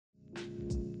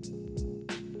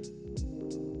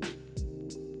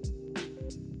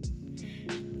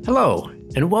Hello,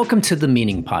 and welcome to the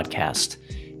Meaning Podcast,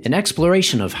 an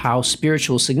exploration of how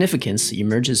spiritual significance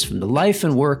emerges from the life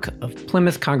and work of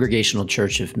Plymouth Congregational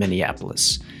Church of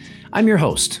Minneapolis. I'm your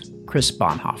host, Chris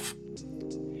Bonhoff.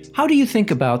 How do you think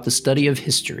about the study of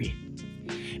history?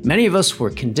 Many of us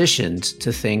were conditioned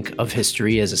to think of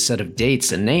history as a set of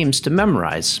dates and names to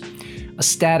memorize, a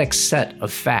static set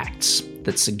of facts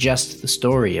that suggest the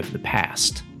story of the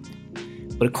past.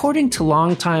 But according to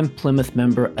longtime Plymouth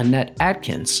member Annette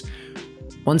Atkins,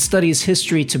 one studies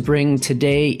history to bring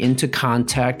today into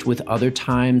contact with other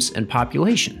times and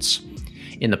populations.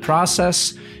 In the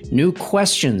process, new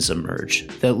questions emerge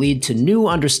that lead to new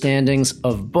understandings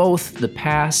of both the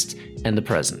past and the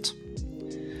present.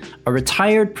 A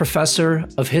retired professor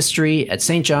of history at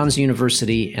St. John's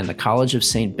University and the College of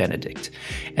St. Benedict,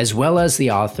 as well as the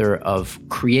author of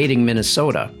Creating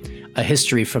Minnesota, A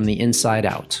History from the Inside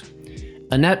Out,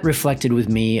 Annette reflected with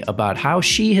me about how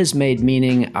she has made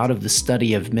meaning out of the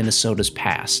study of Minnesota's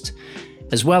past,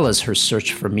 as well as her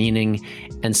search for meaning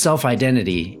and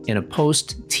self-identity in a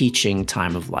post-teaching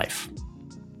time of life.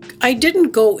 I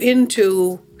didn't go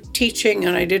into teaching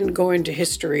and I didn't go into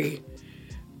history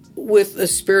with a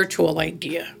spiritual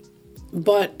idea,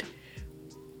 but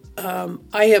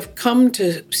I have come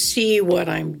to see what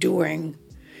I'm doing,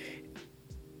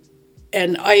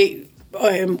 and I'm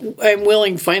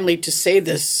willing finally to say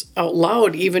this out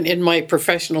loud, even in my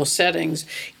professional settings,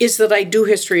 is that I do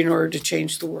history in order to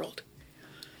change the world.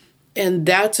 And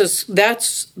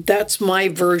that's my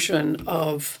version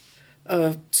of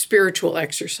a spiritual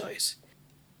exercise.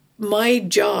 My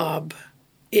job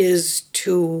is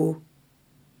to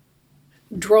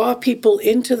draw people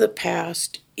into the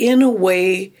past in a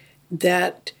way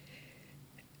that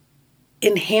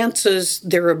enhances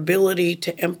their ability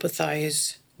to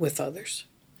empathize with others,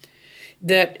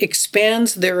 that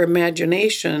expands their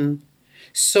imagination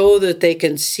so that they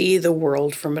can see the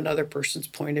world from another person's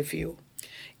point of view.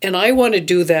 And I want to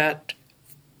do that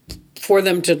for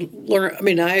them to learn. I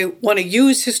mean, I want to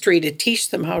use history to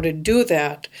teach them how to do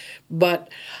that,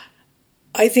 but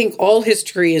I think all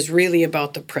history is really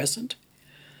about the present.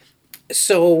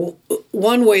 So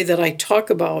one way that I talk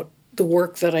about the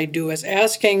work that I do is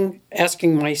asking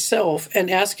myself and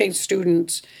asking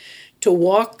students to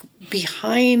walk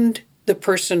behind the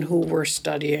person who we're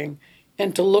studying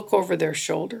and to look over their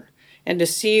shoulder and to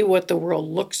see what the world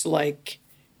looks like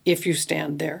if you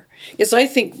stand there. Because I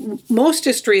think most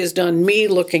history is done me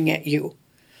looking at you.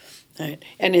 Right?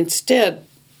 And instead,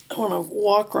 I want to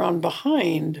walk around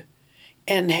behind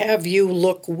and have you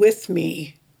look with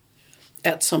me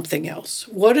at something else.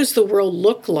 What does the world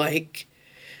look like?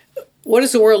 What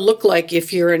does the world look like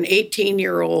if you're an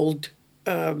 18-year-old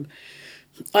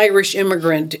Irish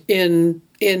immigrant in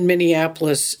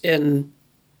Minneapolis in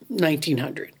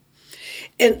 1900?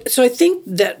 And so I think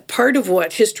that part of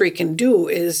what history can do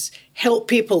is help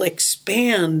people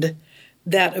expand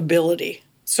that ability.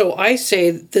 So I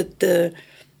say that the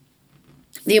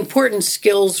important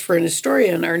skills for an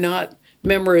historian are not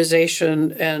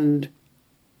memorization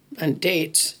and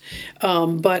dates,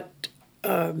 but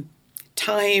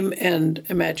time and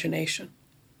imagination.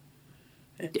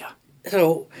 Yeah.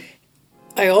 So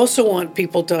I also want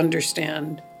people to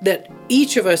understand that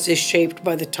each of us is shaped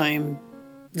by the time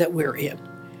that we're in.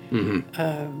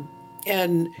 Mm-hmm.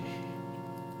 And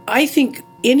I think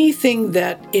anything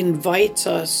that invites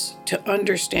us to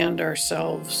understand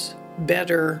ourselves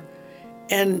better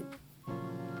and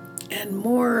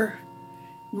more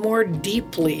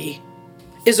deeply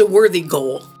is a worthy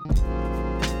goal.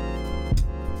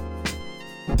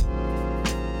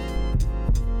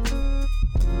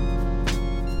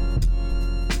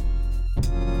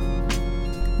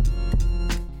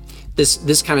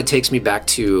 This kind of takes me back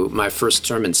to my first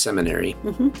term in seminary.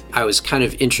 Mm-hmm. I was kind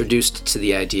of introduced to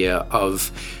the idea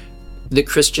of the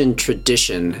Christian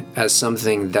tradition as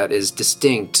something that is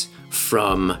distinct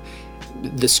from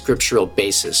the scriptural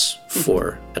basis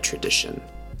for a tradition.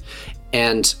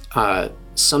 And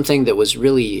something that was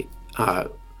really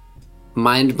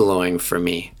mind-blowing for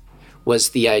me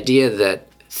was the idea that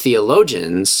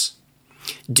theologians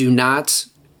do not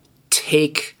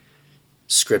take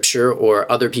Scripture or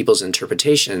other people's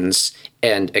interpretations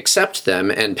and accept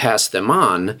them and pass them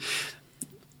on.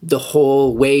 The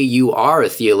whole way you are a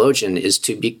theologian is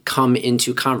to come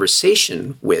into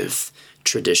conversation with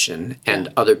tradition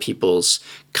and other people's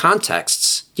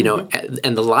contexts,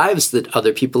 and the lives that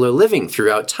other people are living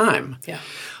throughout time. Yeah.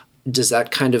 Does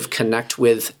that kind of connect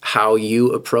with how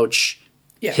you approach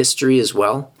history as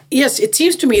well? Yes, it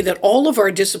seems to me that all of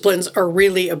our disciplines are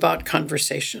really about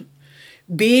conversation.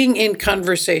 Being in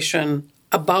conversation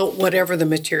about whatever the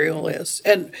material is.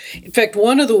 And in fact,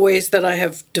 one of the ways that I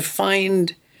have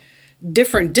defined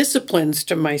different disciplines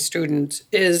to my students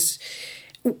is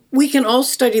we can all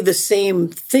study the same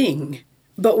thing,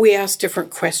 but we ask different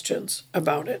questions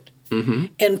about it. Mm-hmm.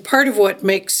 And part of what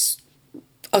makes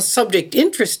a subject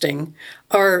interesting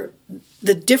are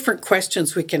the different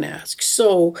questions we can ask.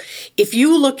 So if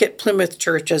you look at Plymouth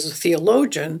Church as a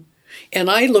theologian, and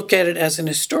I look at it as an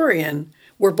historian,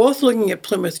 we're both looking at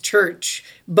Plymouth Church,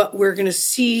 but we're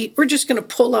just going to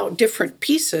pull out different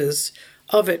pieces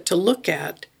of it to look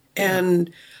at.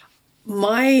 And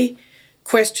my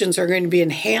questions are going to be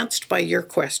enhanced by your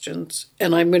questions,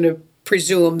 and I'm going to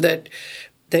presume that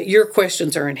your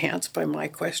questions are enhanced by my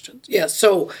questions. Yeah,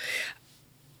 so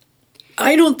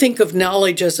I don't think of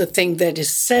knowledge as a thing that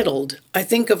is settled. I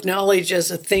think of knowledge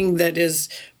as a thing that is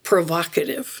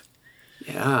provocative.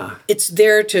 Yeah. It's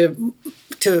there to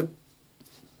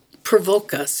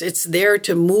provoke us. It's there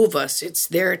to move us. It's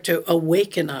there to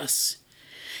awaken us.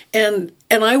 And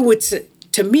I would say,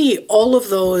 to me, all of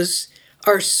those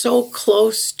are so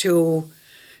close to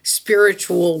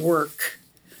spiritual work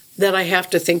that I have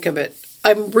to think of it.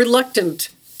 I'm reluctant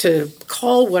to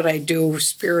call what I do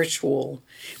spiritual,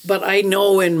 but I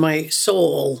know in my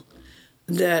soul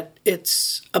that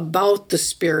it's about the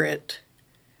Spirit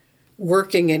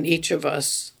working in each of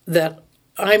us that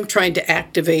I'm trying to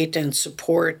activate and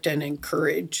support and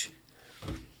encourage.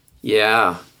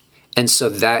 Yeah. And so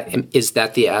is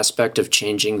that the aspect of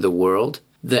changing the world?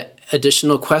 The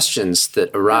additional questions that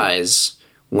arise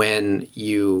when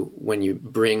you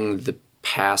bring the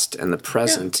past and the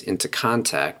present into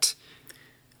contact,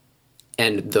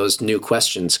 and those new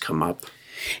questions come up.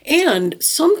 And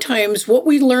sometimes what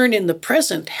we learn in the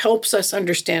present helps us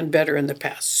understand better in the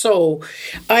past. So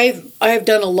I've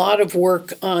done a lot of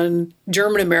work on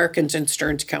German Americans in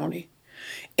Stearns County.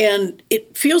 And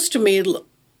it feels to me,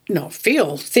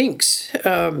 thinks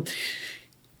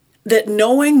that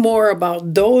knowing more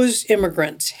about those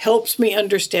immigrants helps me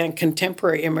understand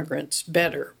contemporary immigrants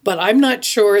better. But I'm not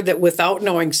sure that without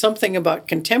knowing something about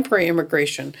contemporary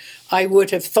immigration, I would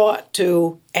have thought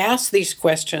to ask these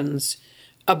questions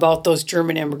about those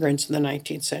German immigrants in the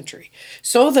 19th century.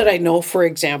 So that I know, for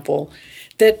example,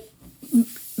 that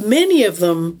many of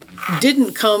them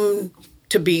didn't come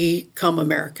to become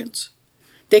Americans.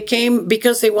 They came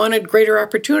because they wanted greater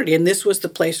opportunity, and this was the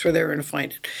place where they were going to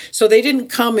find it. So they didn't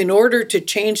come in order to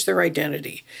change their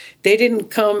identity. They didn't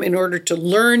come in order to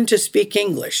learn to speak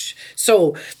English.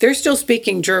 So they're still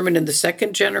speaking German in the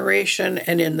second generation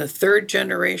and in the third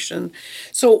generation.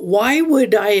 So why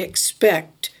would I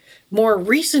expect more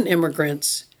recent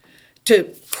immigrants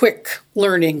to quick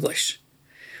learn English?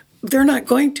 They're not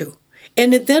going to.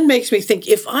 And it then makes me think,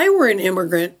 if I were an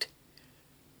immigrant,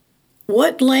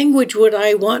 what language would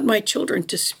I want my children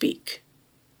to speak?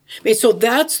 I mean, so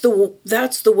that's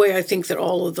the way I think that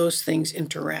all of those things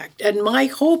interact. And my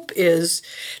hope is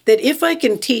that if I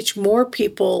can teach more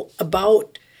people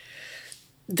about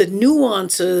the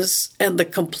nuances and the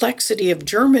complexity of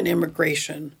German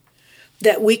immigration,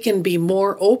 that we can be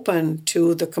more open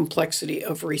to the complexity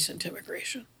of recent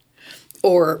immigration.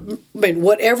 Or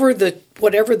whatever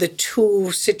the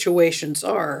two situations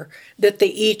are, that they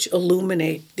each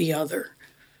illuminate the other.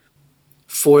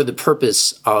 For the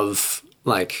purpose of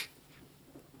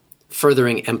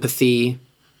furthering empathy,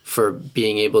 for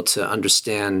being able to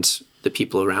understand the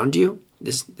people around you,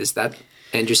 is that,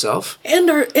 and yourself?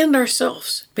 And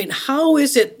ourselves. I mean, how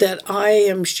is it that I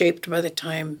am shaped by the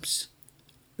times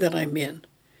that I'm in?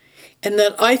 And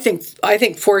that I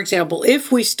think, for example,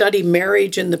 if we study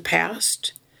marriage in the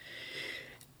past,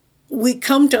 we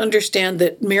come to understand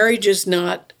that marriage is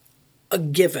not a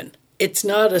given. It's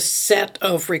not a set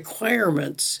of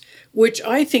requirements, which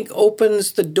I think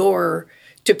opens the door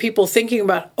to people thinking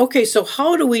about, okay, so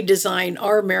how do we design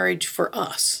our marriage for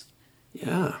us?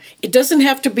 Yeah. It doesn't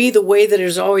have to be the way that it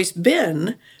has always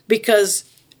been, because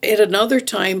at another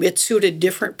time it suited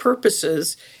different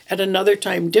purposes, at another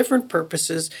time different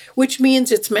purposes, which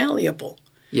means it's malleable.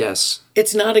 Yes.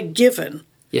 It's not a given.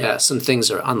 Yeah, some things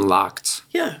are unlocked.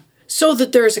 Yeah. So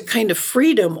that there's a kind of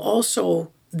freedom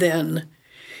also then.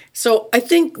 So I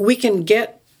think we can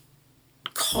get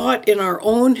caught in our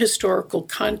own historical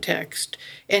context,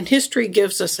 and history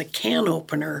gives us a can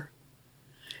opener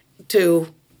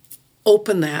to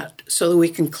open that so that we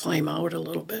can climb out a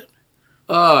little bit.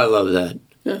 Oh, I love that.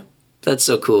 Yeah. That's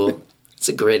so cool. It's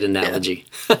a great analogy.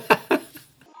 Yeah.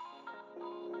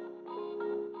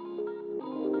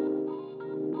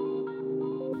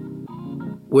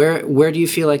 Where do you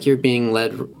feel like you're being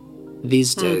led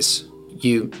these days?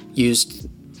 You used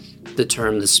the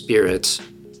term the Spirit.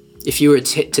 if you were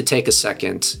to take a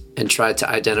second and try to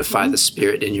identify the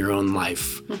Spirit in your own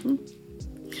life.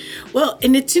 Well,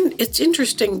 and it's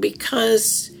interesting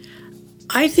because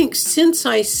I think since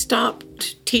I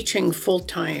stopped teaching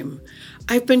full-time,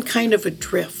 I've been kind of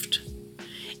adrift.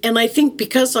 And I think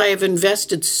because I have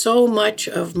invested so much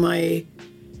of my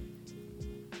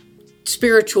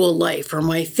spiritual life or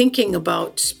my thinking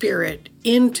about spirit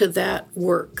into that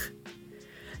work,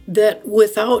 that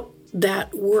without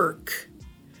that work,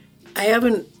 I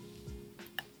haven't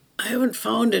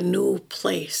found a new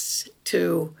place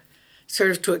to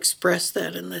sort of to express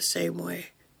that in the same way.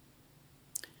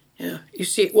 Yeah, you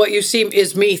see, what you see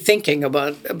is me thinking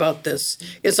about this.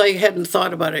 Is I hadn't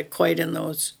thought about it quite in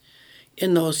those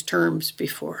terms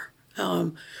before.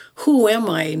 Who am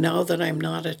I now that I'm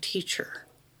not a teacher?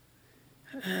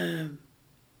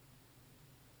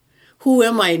 Who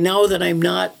am I now that I'm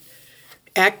not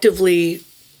actively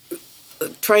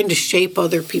trying to shape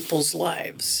other people's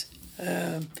lives?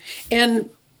 And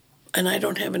I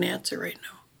don't have an answer right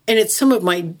now. And it's some of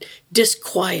my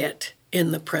disquiet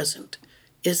in the present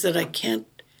is that I can't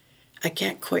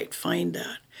quite find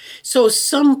that. So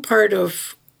some part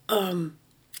of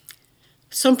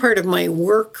my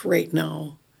work right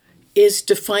now is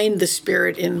to find the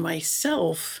Spirit in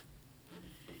myself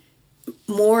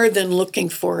more than looking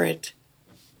for it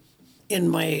in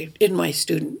my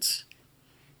students.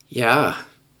 Yeah.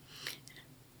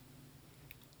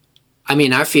 I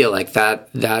mean, I feel like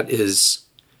that is,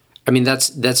 I mean,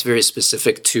 that's very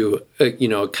specific to,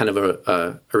 kind of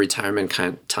a retirement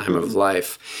kind of time of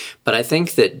life. But I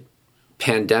think that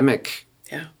pandemic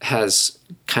has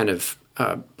kind of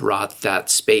brought that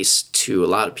space to a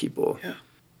lot of people.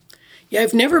 Yeah,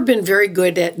 I've never been very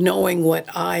good at knowing what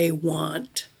I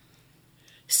want,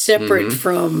 separate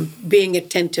from being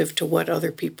attentive to what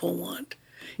other people want.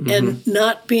 And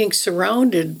not being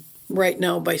surrounded right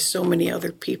now by so many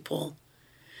other people,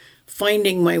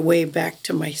 finding my way back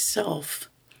to myself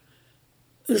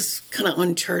is kind of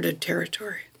uncharted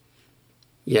territory.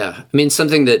 Yeah. I mean,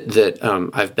 something that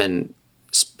I've been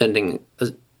spending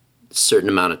a certain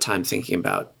amount of time thinking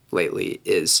about lately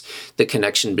is the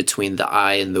connection between the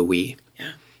I and the we.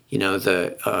 Yeah.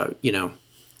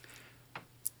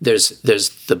 There's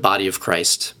the body of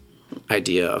Christ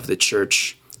idea of the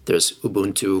church. There's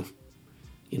Ubuntu,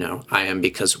 I am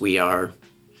because we are.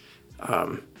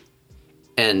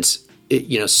 And,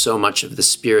 so much of the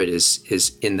Spirit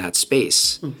is in that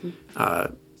space,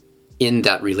 in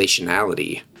that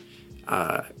relationality.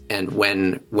 And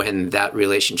when that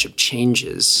relationship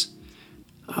changes,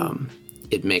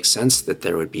 it makes sense that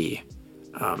there would be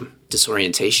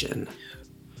disorientation.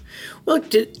 Well,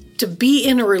 to be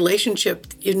in a relationship,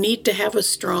 you need to have a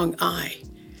strong I.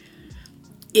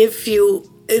 If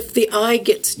the I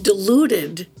gets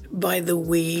diluted by the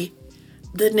we,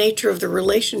 the nature of the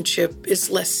relationship is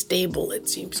less stable, it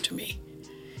seems to me.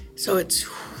 So it's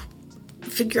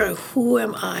figure out who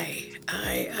am I,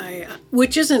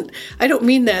 which isn't. I don't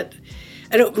mean that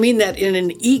in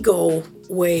an ego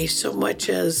way so much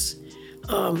as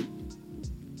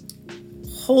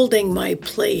holding my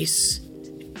place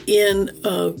in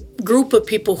a group of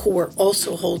people who are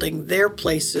also holding their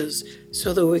places,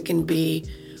 so that we can be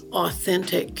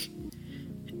authentic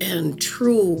and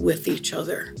true with each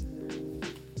other.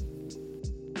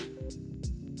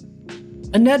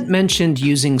 Annette mentioned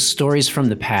using stories from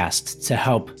the past to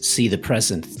help see the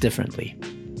present differently.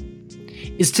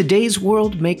 Is today's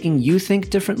world making you think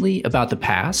differently about the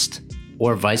past,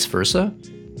 or vice versa?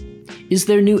 Is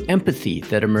there new empathy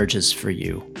that emerges for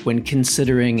you when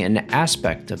considering an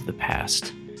aspect of the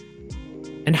past?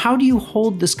 And how do you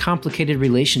hold this complicated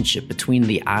relationship between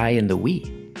the I and the we?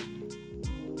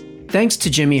 Thanks to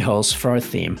Jimmy Hulse for our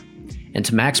theme, and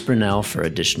to Max Brunell for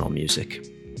additional music.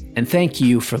 And thank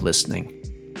you for listening.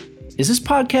 Is this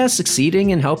podcast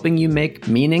succeeding in helping you make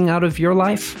meaning out of your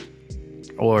life?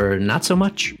 Or not so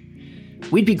much?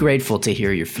 We'd be grateful to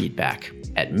hear your feedback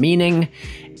at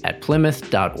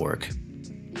meaning@plymouth.org.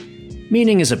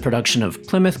 Meaning is a production of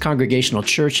Plymouth Congregational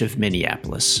Church of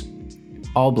Minneapolis.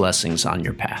 All blessings on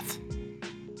your path.